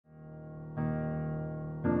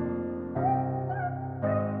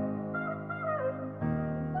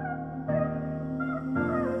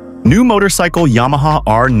New motorcycle Yamaha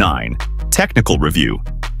R9. Technical review.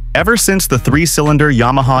 Ever since the 3-cylinder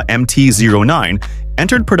Yamaha MT-09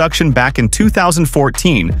 entered production back in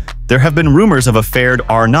 2014, there have been rumors of a fared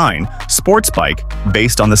R9 sports bike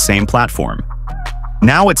based on the same platform.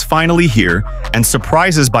 Now it's finally here, and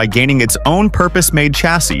surprises by gaining its own purpose-made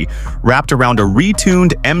chassis wrapped around a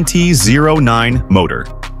retuned MT-09 motor.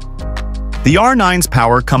 The R9's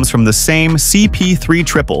power comes from the same CP3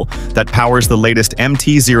 triple that powers the latest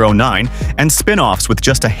MT-09 and spin-offs with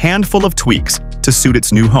just a handful of tweaks to suit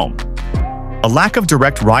its new home. A lack of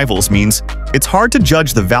direct rivals means it's hard to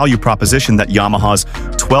judge the value proposition that Yamaha's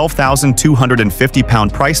 12,250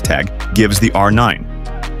 price tag gives the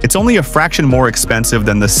R9. It's only a fraction more expensive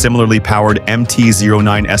than the similarly powered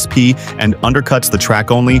MT-09 SP and undercuts the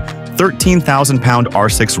track-only 13,000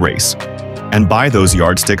 R6 race. And by those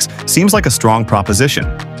yardsticks seems like a strong proposition.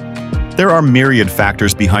 There are myriad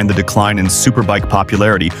factors behind the decline in superbike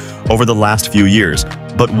popularity over the last few years,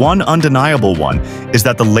 but one undeniable one is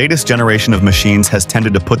that the latest generation of machines has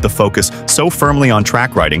tended to put the focus so firmly on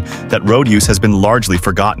track riding that road use has been largely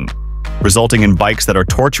forgotten, resulting in bikes that are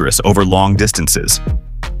torturous over long distances.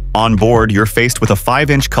 On board, you're faced with a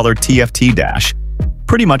 5-inch color TFT dash,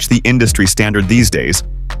 pretty much the industry standard these days,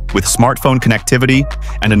 with smartphone connectivity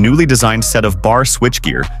and a newly designed set of bar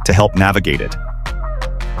switchgear to help navigate it.